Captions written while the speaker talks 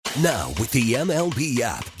Now, with the MLB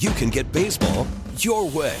app, you can get baseball your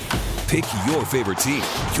way. Pick your favorite team,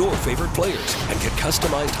 your favorite players, and get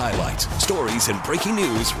customized highlights, stories, and breaking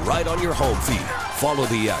news right on your home feed. Follow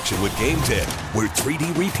the action with Game 10, where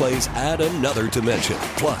 3D replays add another dimension.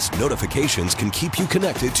 Plus, notifications can keep you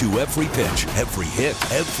connected to every pitch, every hit,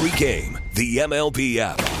 every game. The MLB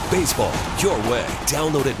app. Baseball your way.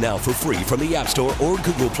 Download it now for free from the App Store or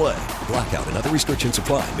Google Play. Blackout and other restrictions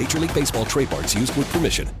apply. Major League Baseball trademarks used with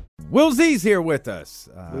permission. Will Z's here with us.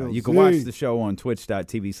 You can watch the show on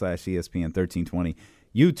twitch.tv/ESPN1320,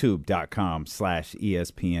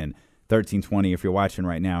 youtube.com/ESPN1320. If you're watching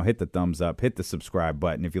right now, hit the thumbs up, hit the subscribe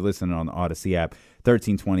button. If you're listening on the Odyssey app,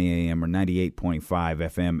 1320 AM or 98.5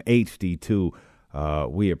 FM HD2,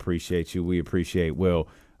 we appreciate you. We appreciate Will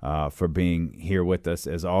for being here with us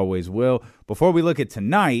as always. Will, before we look at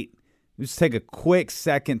tonight, let's take a quick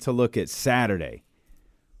second to look at Saturday.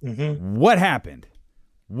 What happened?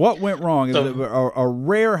 What went wrong? It was a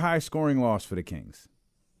rare high-scoring loss for the Kings.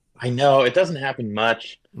 I know. It doesn't happen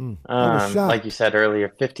much. Like you said earlier,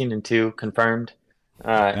 15-2 confirmed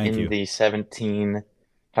in the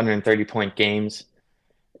 1,730-point games.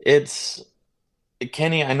 It's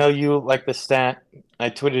Kenny, I know you like the stat. I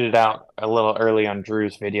tweeted it out a little early on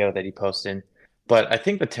Drew's video that he posted. But I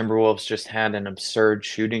think the Timberwolves just had an absurd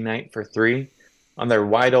shooting night for three. On their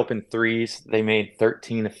wide-open threes, they made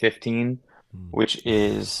 13 of 15. Which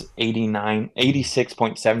is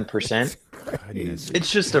 86.7%.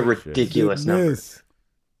 It's just a ridiculous number.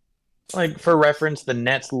 Like, for reference, the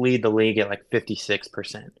Nets lead the league at like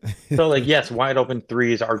 56%. So, like, yes, wide open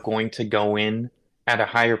threes are going to go in at a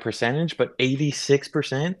higher percentage, but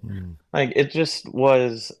 86%? Like, it just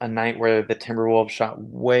was a night where the Timberwolves shot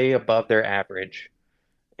way above their average,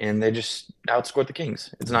 and they just outscored the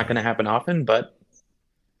Kings. It's not going to happen often, but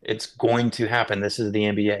it's going to happen. This is the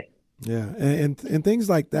NBA. Yeah, and things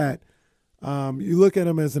like that, you look at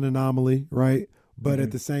them as an anomaly, right? But at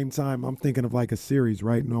the same time, I'm thinking of like a series,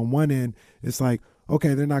 right? And on one end, it's like,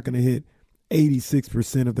 okay, they're not going to hit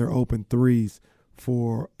 86% of their open threes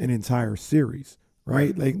for an entire series,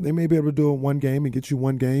 right? Like they may be able to do it one game and get you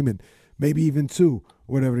one game and maybe even two,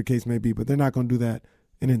 whatever the case may be, but they're not going to do that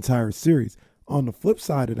an entire series. On the flip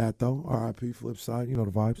side of that, though, RIP flip side, you know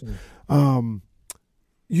the vibes.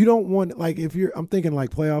 You don't want, like, I'm thinking like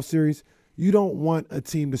playoff series, you don't want a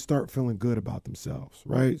team to start feeling good about themselves,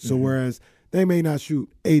 right? So whereas they may not shoot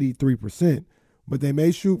 83%, but they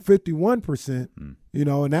may shoot 51%, you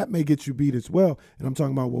know, and that may get you beat as well. And I'm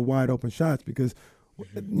talking about with wide open shots because,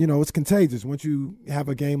 you know, it's contagious. Once you have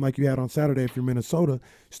a game like you had on Saturday, if you're Minnesota,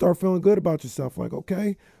 start feeling good about yourself. Like,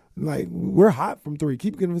 okay, like we're hot from three.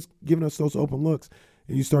 Keep giving us those open looks,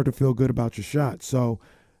 and you start to feel good about your shot. So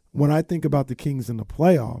when I think about the Kings in the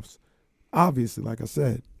playoffs, obviously, like I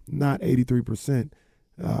said, not 83%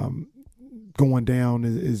 going down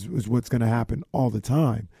is what's going to happen all the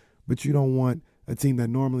time. But you don't want a team that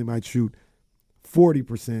normally might shoot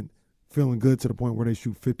 40% feeling good to the point where they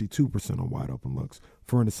shoot 52% on wide open looks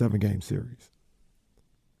for in a 7-game series.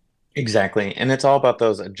 Exactly. And it's all about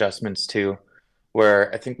those adjustments too,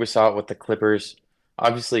 where I think we saw it with the Clippers,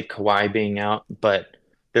 obviously Kawhi being out, but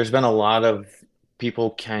there's been a lot of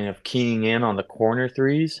people kind of keying in on the corner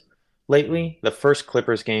threes lately. The first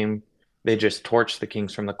Clippers game, they just torched the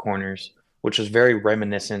Kings from the corners, which was very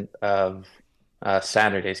reminiscent of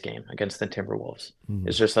Saturday's game against the Timberwolves.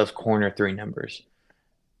 It's just those corner three numbers.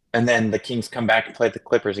 And then the Kings come back and play the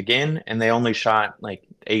Clippers again, and they only shot like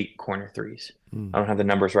 8 corner threes. I don't have the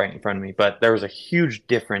numbers right in front of me, but there was a huge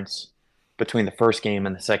difference between the first game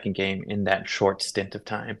and the second game in that short stint of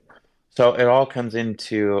time. So it all comes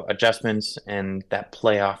into adjustments and that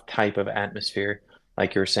playoff type of atmosphere,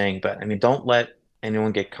 like you were saying. But, I mean, don't let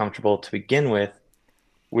anyone get comfortable to begin with,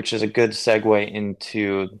 which is a good segue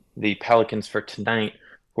into the Pelicans for tonight,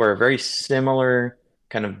 who are a very similar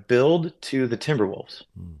kind of build to the Timberwolves.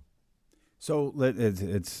 So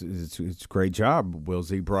it's great job, Will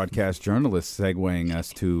Z, broadcast journalist, segueing us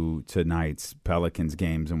to tonight's Pelicans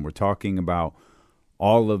games. And we're talking about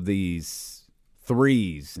all of these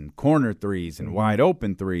threes and corner threes and wide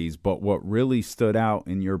open threes. But what really stood out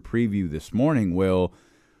in your preview this morning, Will,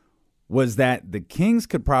 was that the Kings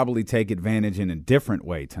could probably take advantage in a different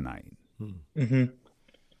way tonight.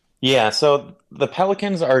 Yeah, so the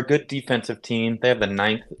Pelicans are a good defensive team. They have the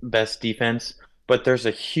 9th best defense, but there's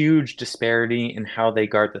a huge disparity in how they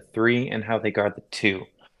guard the 3 and how they guard the 2.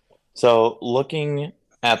 So looking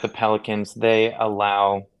at the Pelicans, they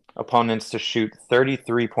allow opponents to shoot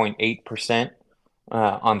 33.8%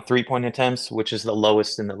 on 3-point attempts, which is the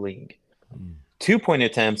lowest in the league. 2-point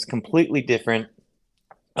attempts, completely different.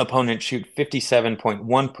 Opponents shoot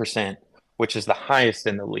 57.1%, which is the highest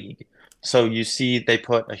in the league. So you see they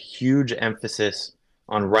put a huge emphasis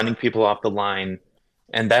on running people off the line,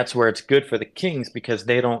 and that's where it's good for the Kings because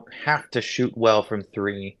they don't have to shoot well from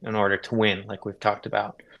three in order to win, like we've talked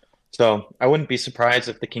about. So I wouldn't be surprised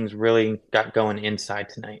if the Kings really got going inside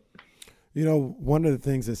tonight. You know, one of the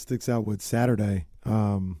things that sticks out with Saturday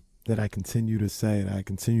that I continue to say and I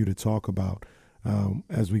continue to talk about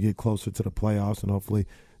as we get closer to the playoffs and hopefully,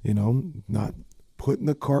 you know, not putting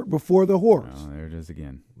the cart before the horse. Oh, there it is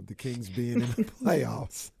again. With the Kings being in the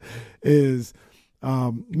playoffs is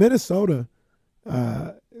Minnesota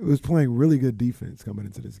was playing really good defense coming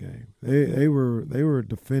into this game. They were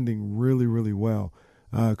defending really, really well.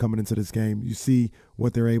 Coming into this game, you see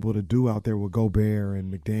what they're able to do out there with Gobert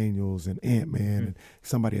and McDaniels and Ant-Man and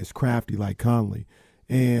somebody as crafty like Conley.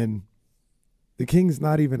 And the Kings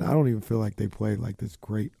I don't even feel like they played like this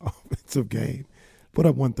great offensive game. Put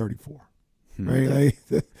up 134, right?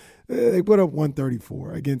 They put up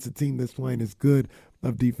 134 against a team that's playing as good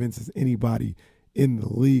of defense as anybody in the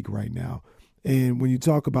league right now. And when you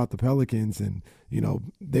talk about the Pelicans and, you know,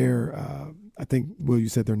 they're I think, Will, you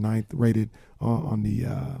said they're 9th rated on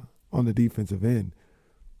the defensive end.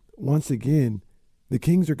 Once again, the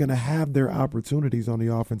Kings are going to have their opportunities on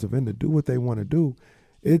the offensive end to do what they want to do.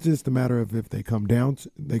 It's just a matter of if they come down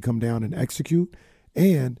and execute,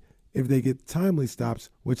 and if they get timely stops,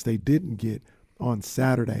 which they didn't get on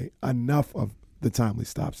Saturday, enough of the timely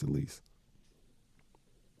stops at least.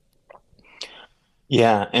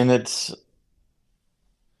 Yeah, and it's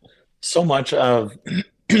so much of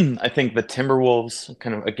I think the Timberwolves,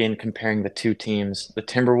 kind of again comparing the two teams, the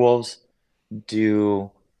Timberwolves do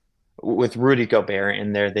with Rudy Gobert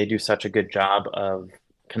in there, they do such a good job of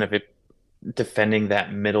kind of defending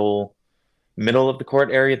that middle of the court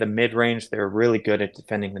area, the mid-range. They're really good at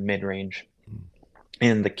defending the mid-range.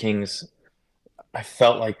 And the Kings, I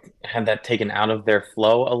felt like had that taken out of their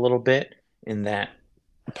flow a little bit in that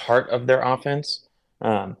part of their offense.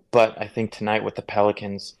 But I think tonight with the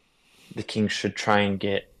Pelicans, the Kings should try and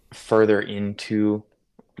get further into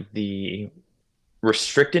the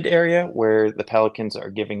restricted area where the Pelicans are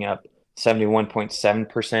giving up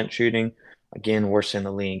 71.7% shooting, again, worse in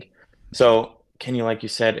the league. So, Kenny, like you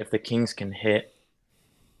said, if the Kings can hit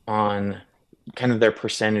on kind of their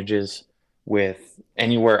percentages with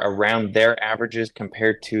anywhere around their averages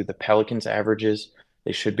compared to the Pelicans' averages,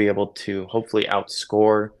 they should be able to hopefully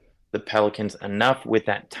outscore the Pelicans enough with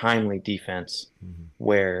that timely defense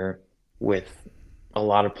where with a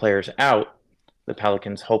lot of players out, the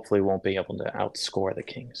Pelicans hopefully won't be able to outscore the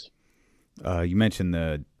Kings. You mentioned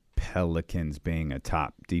the Pelicans being a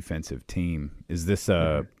top defensive team. Is this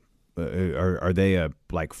are they a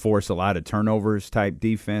like force a lot of turnovers type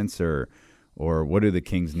defense, or what do the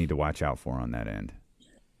Kings need to watch out for on that end?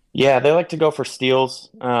 Yeah, they like to go for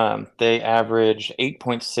steals. They average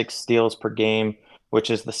 8.6 steals per game,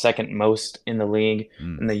 which is the second most in the league,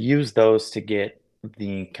 and they use those to get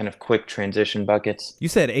the kind of quick transition buckets. You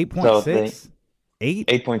said 8.6?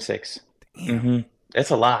 8.6. It's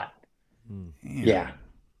a lot. Damn. Yeah.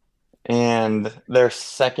 And they're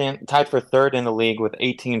tied for third in the league with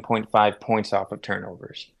 18.5 points off of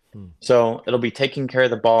turnovers. So it'll be taking care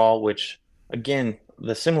of the ball, which, again,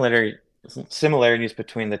 the similarities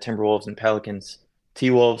between the Timberwolves and Pelicans.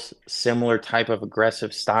 T-Wolves, similar type of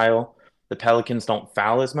aggressive style. The Pelicans don't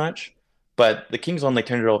foul as much, but the Kings only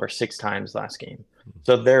turned it over 6 times last game.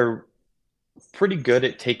 So they're pretty good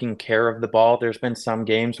at taking care of the ball. There's been some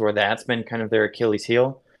games where that's been kind of their Achilles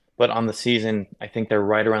heel, but on the season, I think they're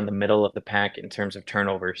right around the middle of the pack in terms of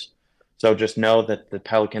turnovers. So just know that the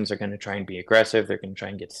Pelicans are going to try and be aggressive. They're going to try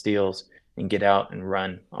and get steals and get out and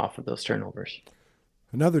run off of those turnovers.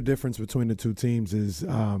 Another difference between the two teams is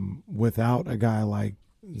without a guy like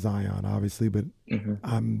Zion, obviously, but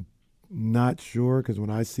I'm not sure because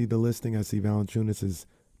when I see the listing, I see Valanciunas as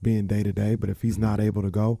being day-to-day, but if he's not able to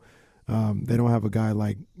go, they don't have a guy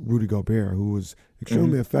like Rudy Gobert who was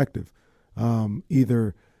extremely effective,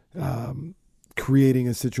 either creating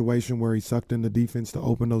a situation where he sucked in the defense to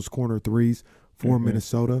open those corner threes for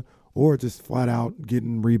Minnesota, or just flat out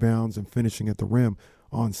getting rebounds and finishing at the rim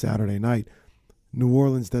on Saturday night. New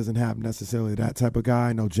Orleans doesn't have necessarily that type of guy.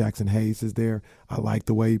 I know Jackson Hayes is there. I like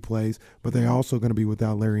the way he plays, but they're also going to be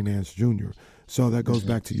without Larry Nance Jr. So that goes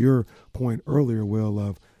back to your point earlier, Will,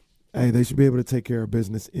 of, hey, they should be able to take care of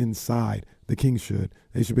business inside. The Kings should.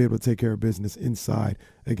 They should be able to take care of business inside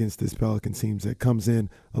against this Pelican team that comes in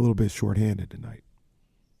a little bit shorthanded tonight.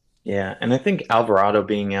 Yeah, and I think Alvarado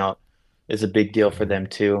being out is a big deal for them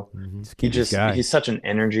too. He's such an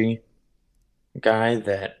energy guy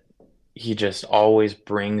that he just always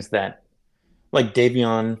brings that, like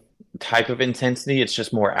Davion type of intensity. It's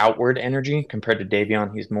just more outward energy compared to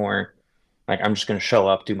Davion. He's more like, I'm just going to show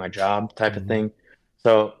up, do my job type of thing.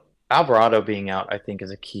 So Alvarado being out, I think,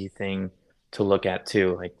 is a key thing to look at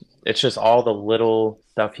too. Like, it's just all the little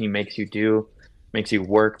stuff he makes you do, makes you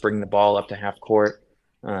work, bring the ball up to half court.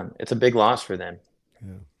 It's a big loss for them.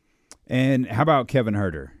 Yeah. And how about Kevin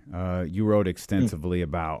Huerter? You wrote extensively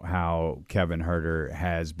about how Kevin Huerter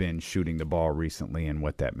has been shooting the ball recently and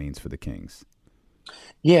what that means for the Kings.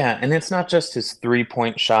 Yeah, and it's not just his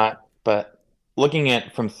 3-point shot, but looking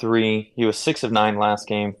at from three, he was 6 of 9 last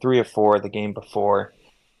game, 3 of 4 the game before,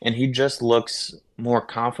 and he just looks more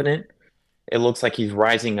confident. It looks like he's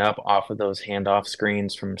rising up off of those handoff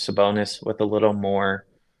screens from Sabonis with a little more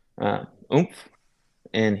oomph,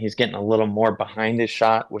 and he's getting a little more behind his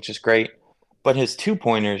shot, which is great. But his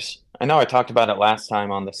 2-pointers, I know I talked about it last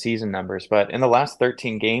time on the season numbers, but in the last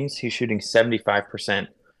 13 games, he's shooting 75%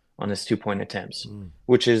 on his 2-point attempts,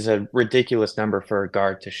 which is a ridiculous number for a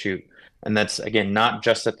guard to shoot. And that's, again, not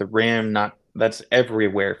just at the rim, that's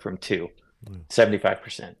everywhere from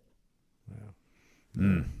 75%.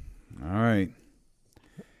 All right.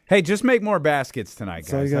 Hey, just make more baskets tonight,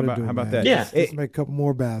 guys. So how about that? Yeah. Just make a couple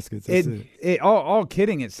more baskets. That's it. All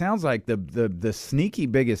kidding. It sounds like the sneaky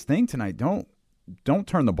biggest thing tonight. Don't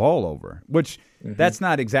turn the ball over. Which that's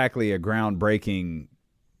not exactly a groundbreaking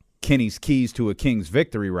Kenny's keys to a Kings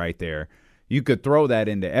victory right there. You could throw that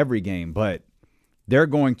into every game, but they're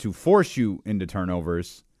going to force you into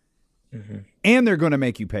turnovers, and they're going to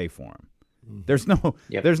make you pay for them. There's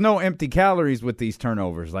no empty calories with these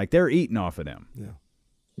turnovers. Like, they're eating off of them.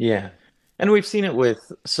 Yeah. And we've seen it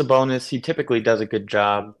with Sabonis. He typically does a good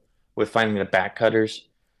job with finding the back cutters.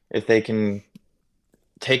 If they can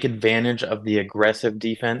take advantage of the aggressive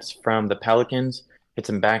defense from the Pelicans, hit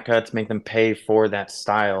some back cuts, make them pay for that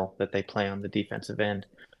style that they play on the defensive end.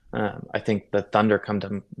 I think the Thunder come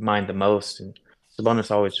to mind the most. And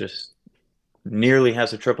Sabonis always just nearly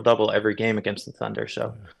has a triple-double every game against the Thunder.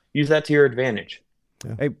 So use that to your advantage.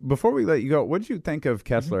 Yeah. Hey, before we let you go, what did you think of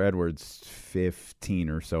Kessler Edwards' 15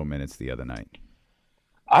 or so minutes the other night?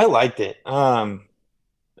 I liked it.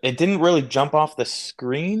 It didn't really jump off the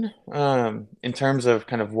screen in terms of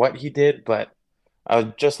kind of what he did, but I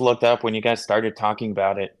just looked up when you guys started talking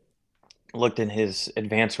about it, looked in his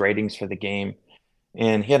advanced ratings for the game,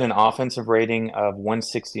 and he had an offensive rating of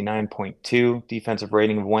 169.2, defensive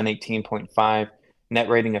rating of 118.5, net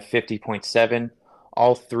rating of 50.7.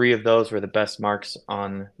 All three of those were the best marks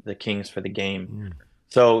on the Kings for the game.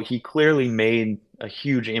 So he clearly made a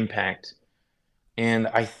huge impact. And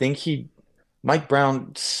I think Mike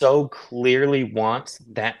Brown so clearly wants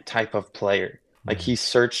that type of player. Like, he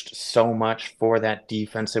searched so much for that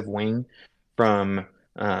defensive wing from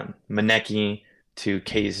Manecki to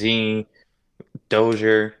KZ,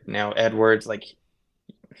 Dozier, now Edwards. Like,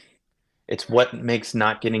 it's what makes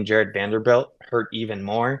not getting Jared Vanderbilt hurt even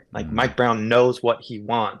more. Like, Mike Brown knows what he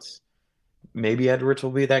wants. Maybe Edwards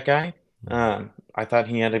will be that guy. I thought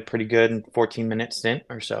he had a pretty good 14-minute stint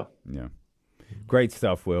or so. Yeah. Great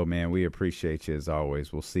stuff, Will, man. We appreciate you as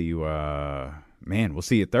always. We'll see you, we'll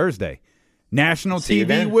see you Thursday. National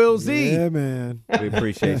TV, Will Z. Yeah, man. We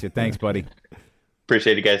appreciate you. Thanks, buddy.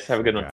 Appreciate it, guys. Have a good one.